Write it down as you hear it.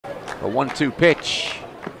The 1-2 pitch.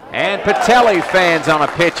 And Patelli fans on a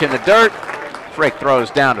pitch in the dirt. Frick throws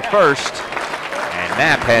down to first. And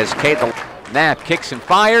Knapp has Knapp kicks and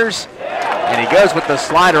fires. And he goes with the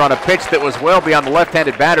slider on a pitch that was well beyond the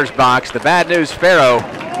left-handed batter's box. The bad news, Farrow,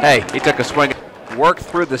 hey, he took a swing. Worked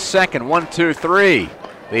through the second, 1-2-3.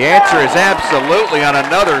 The answer is absolutely on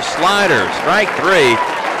another slider. Strike three.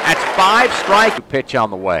 That's 5 strike. Pitch on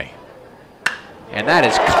the way. And that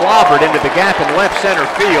is clobbered into the gap in left center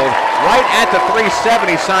field. Right at the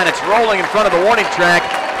 370 sign. It's rolling in front of the warning track.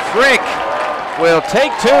 Frick will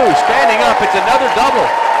take two. Standing up. It's another double.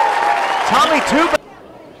 Tommy Tuba.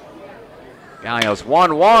 Gallo's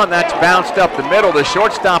 1-1. That's bounced up the middle. The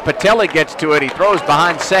shortstop Patelli gets to it. He throws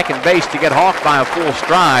behind second base to get Hawk by a full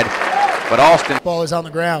stride. But Austin. Ball is on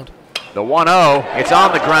the ground. The 1-0, it's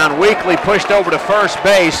on the ground, weakly pushed over to first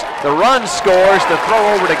base. The run scores, the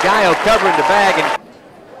throw over to Gallo covering the bag, and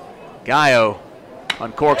Gallo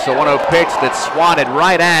uncorks a 1-0 pitch that's swatted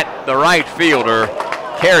right at the right fielder.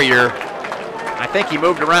 Carrier, I think he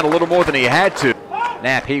moved around a little more than he had to.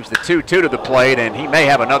 Knapp heaves the 2-2 to the plate, and he may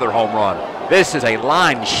have another home run. This is a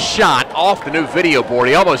line shot off the new video board.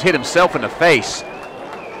 He almost hit himself in the face.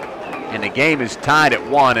 And the game is tied at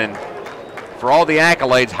 1, and for all the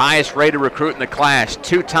accolades, highest rated recruit in the class,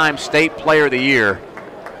 2-time state player of the year.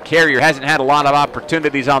 Carrier hasn't had a lot of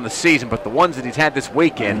opportunities on the season, but the ones that he's had this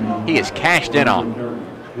weekend, he has cashed in on.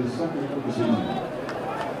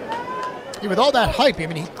 Yeah, with all that hype, I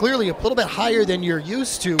mean, he's clearly a little bit higher than you're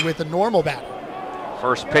used to with a normal batter.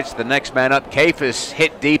 First pitch, the next man up. Kafis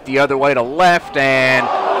hit deep the other way to left, and,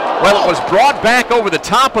 well, it was brought back over the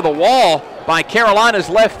top of the wall by Carolina's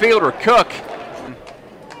left fielder, Cook.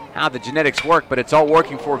 How the genetics work, but it's all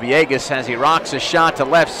working for Villegas as he rocks a shot to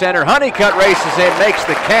left center. Honeycutt races in, makes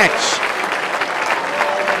the catch.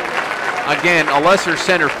 Again, a lesser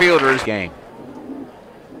center fielder's game.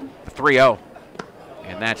 The 3-0,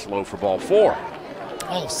 and that's low for ball 4.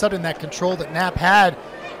 All of a sudden, that control that Knapp had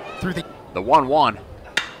through the 1-1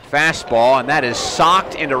 fastball, and that is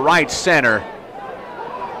socked into right center.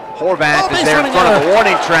 Horvath is there in front of the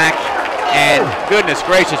warning track. And goodness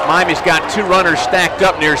gracious, Miami's got 2 runners stacked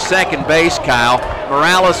up near second base, Kyle.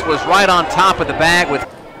 Morales was right on top of the bag with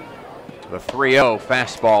the 3-0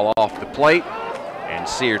 fastball off the plate. And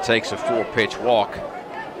Sear takes a 4-pitch walk,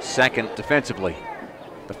 second defensively.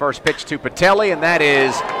 The first pitch to Patelli, and that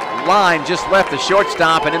is line just left the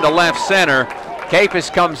shortstop and into left center.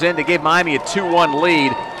 Kafis comes in to give Miami a 2-1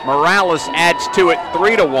 lead. Morales adds to it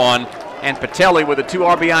 3-1, and Patelli with a 2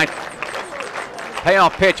 RBI.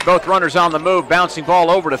 Payoff pitch, both runners on the move, bouncing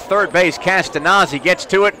ball over to third base. Castanazzi gets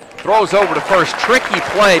to it, throws over to first. Tricky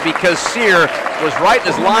play because Sear was right in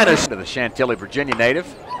his line of the Chantilly, Virginia native.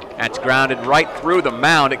 That's grounded right through the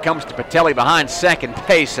mound. It comes to Patelli behind second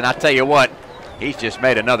base, and I tell you what, he's just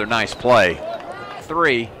made another nice play.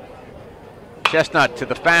 3. Chestnut to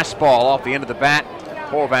the fastball off the end of the bat.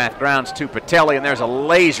 Horvath grounds to Patelli, and there's a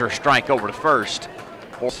laser strike over to first.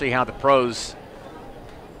 We'll see how the pros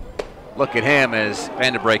look at him as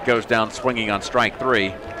Vanderbrake goes down swinging on strike 3.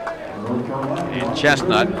 And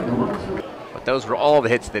Chestnut, but those were all the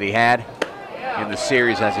hits that he had in the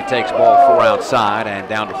series as he takes ball 4 outside, and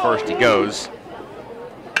down to first he goes.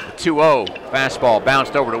 The 2-0 fastball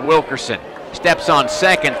bounced over to Wilkerson. Steps on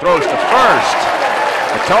second, throws to first.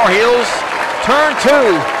 The Tar Heels turn 2.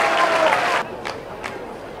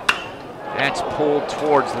 That's pulled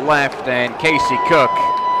towards left, and Casey Cook,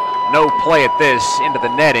 no play at this, into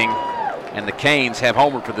the netting. And the Canes have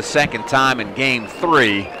homered for the second time in game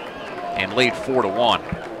 3 and lead 4-1.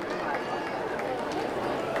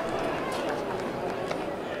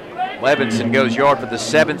 Levinson goes yard for the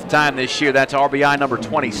 7th time this year. That's RBI number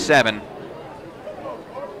 27.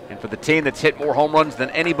 And for the team that's hit more home runs than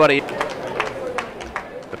anybody,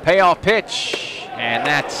 the payoff pitch, and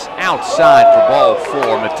that's outside for ball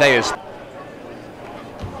 4. Mateus.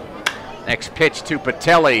 Next pitch to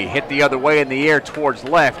Patelli, hit the other way in the air towards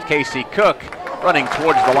left. Casey Cook running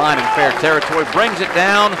towards the line in fair territory, brings it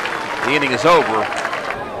down. The inning is over.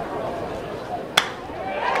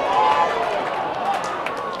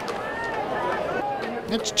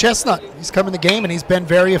 It's Chestnut. He's come in the game and he's been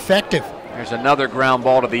very effective. There's another ground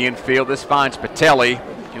ball to the infield. This finds Patelli,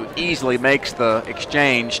 who easily makes the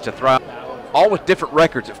exchange to throw, all with different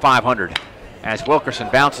records at 500. As Wilkerson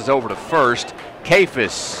bounces over to first,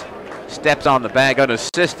 Kafis steps on the bag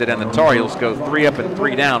unassisted, and the Tar Heels go 3 up and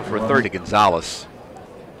 3 down for a 30 to Gonzalez.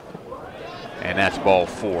 And that's ball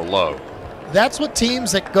 4 low. That's what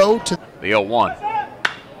teams that go to the 0-1.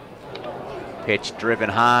 Pitch driven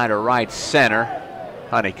high to right center.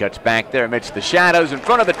 Honeycutt's back there amidst the shadows in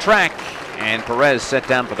front of the track, and Perez set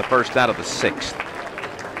down for the first out of the 6th.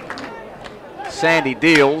 Sandy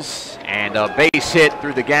deals, and a base hit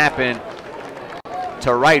through the gap in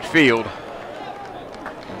to right field.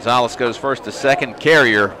 Gonzalez goes first to second.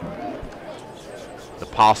 Carrier. The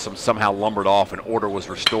Possum somehow lumbered off and order was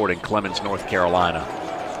restored in Clemens, North Carolina.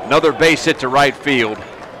 Another base hit to right field.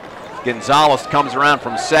 Gonzalez comes around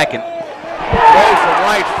from second. Throw from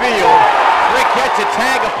right field. Frick gets a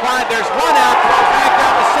tag applied. There's one out. Throw back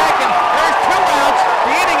down to second. There's 2 outs.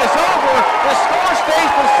 The inning is over. The score stays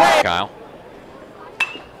the same. Kyle.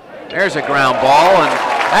 There's a ground ball, and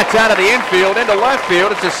that's out of the infield into left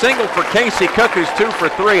field. It's a single for Casey Cook, who's 2 for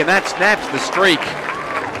 3, and that snaps the streak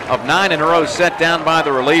of 9 in a row set down by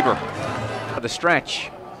the reliever. The stretch.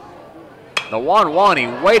 The 1-1,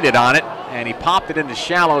 he waited on it, and he popped it into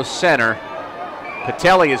shallow center.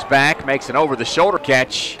 Patelli is back, makes an over-the-shoulder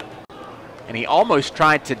catch, and he almost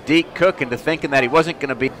tried to deke Cook into thinking that he wasn't going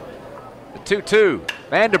to be. The 2-2,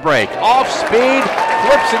 Vanderbrake, off speed,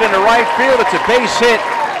 flips it into right field. It's a base hit,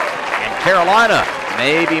 and Carolina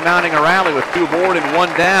may be mounting a rally with 2 aboard and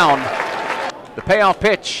 1 down. The payoff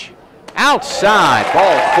pitch, outside,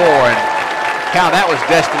 ball 4, and Cal, that was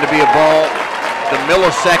destined to be a ball. The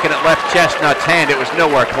millisecond it left Chestnut's hand, it was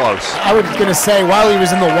nowhere close. I was going to say, while he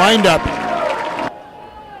was in the windup.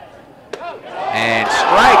 And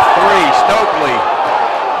strike 3, Stokely.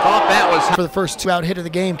 Thought that was For the first 2-out hit of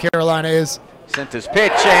the game, Carolina is. sent his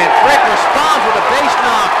pitch, and Frick responds with a base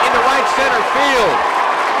knock into right center field.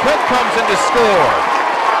 Cook comes in to score.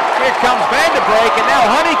 Here comes Vanderbrake, and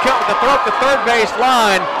now Honeycutt with the throw up the third base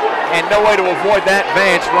line, and no way to avoid that.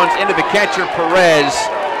 Vance runs into the catcher, Perez.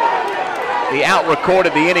 The out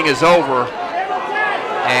recorded, the inning is over,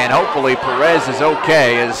 and hopefully Perez is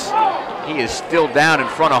okay as he is still down in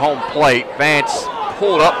front of home plate. Vance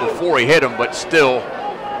pulled up before he hit him, but still,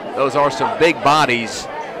 those are some big bodies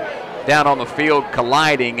down on the field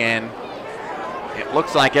colliding, and it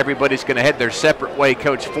looks like everybody's going to head their separate way.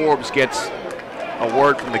 Coach Forbes gets a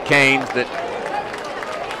word from the Canes that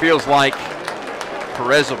feels like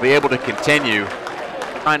Perez will be able to continue.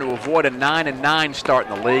 Trying to avoid a 9-9 start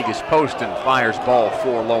in the league as Poston fires ball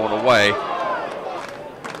 4 low and away.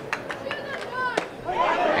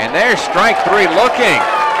 And there's strike 3 looking.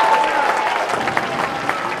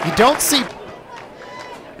 You don't see.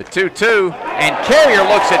 The 2-2, and Carrier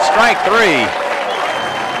looks at strike 3.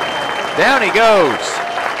 Down he goes.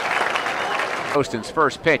 Poston's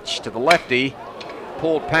first pitch to the lefty,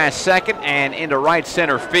 pulled past second and into right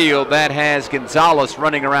center field. That has Gonzalez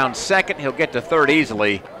running around second. He'll get to third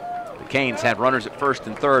easily. The Canes had runners at first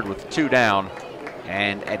and third with 2 down,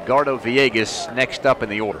 and Edgardo Villegas next up in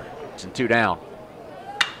the order. It's in 2 down.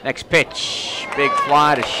 Next pitch, big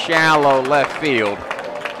fly to shallow left field.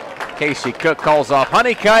 Casey Cook calls off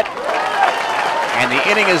Honeycutt, and the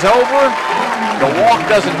inning is over. The walk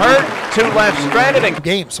doesn't hurt. 2 left stranded. And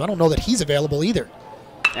game, so I don't know that he's available either.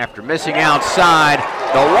 after missing outside,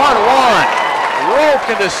 the 1-1 roped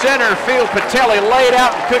into center field. Patelli laid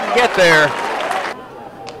out and couldn't get there.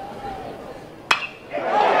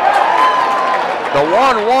 The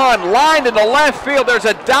 1-1 lined into left field. There's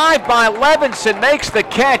a dive by Levinson, makes the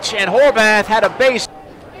catch, and Horvath had a base.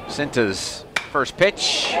 Sinta's first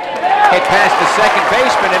pitch, hit past the second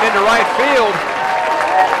baseman and into right field.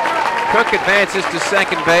 Cook advances to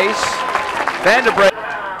second base. Vanderbrake.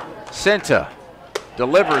 Sinta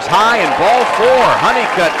delivers high and ball 4.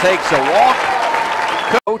 Honeycutt takes a walk.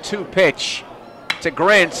 0-2 pitch to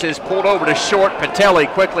Grintz is pulled over to short. Patelli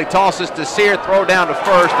quickly tosses to Sear, throw down to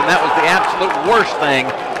first, and that was the absolute worst thing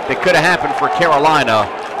that could have happened for Carolina.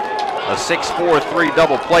 A 6-4-3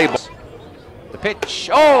 double play. The pitch,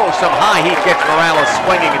 oh, some high heat gets Morales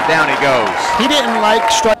swinging, and down he goes. He didn't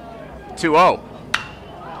like strike. 2-0.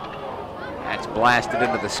 That's blasted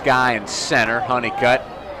into the sky in center. Honeycutt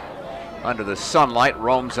under the sunlight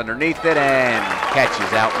roams underneath it and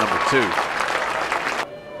catches out number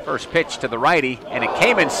 2. First pitch to the righty, and it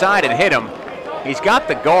came inside and hit him. He's got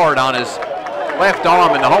the guard on his left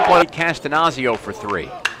arm, and the home plate Castanazio for 3.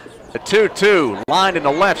 The 2-2 lined in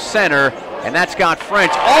the left center, and that's got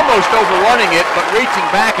French almost overrunning it, but reaching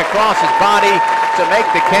back across his body to make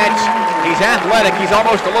the catch. He's athletic. He's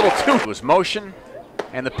almost a little too. It was motion,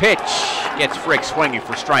 and the pitch gets Frick swinging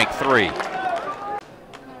for strike 3.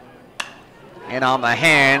 And on the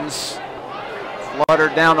hands,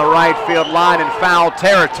 fluttered down the right field line in foul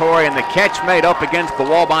territory, and the catch made up against the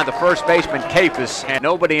wall by the first baseman, Capus. And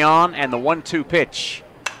nobody on, and the 1-2 pitch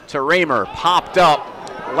to Reamer, popped up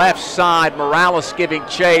left side. Morales giving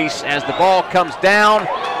chase. As the ball comes down,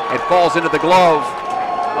 it falls into the glove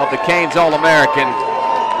of the Canes All-American.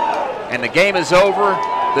 And the game is over,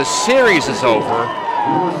 the series is over,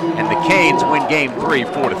 and the Canes win game 3,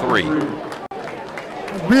 4-3.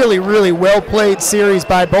 really, really well played series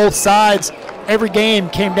by both sides. Every game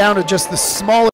came down to just the smallest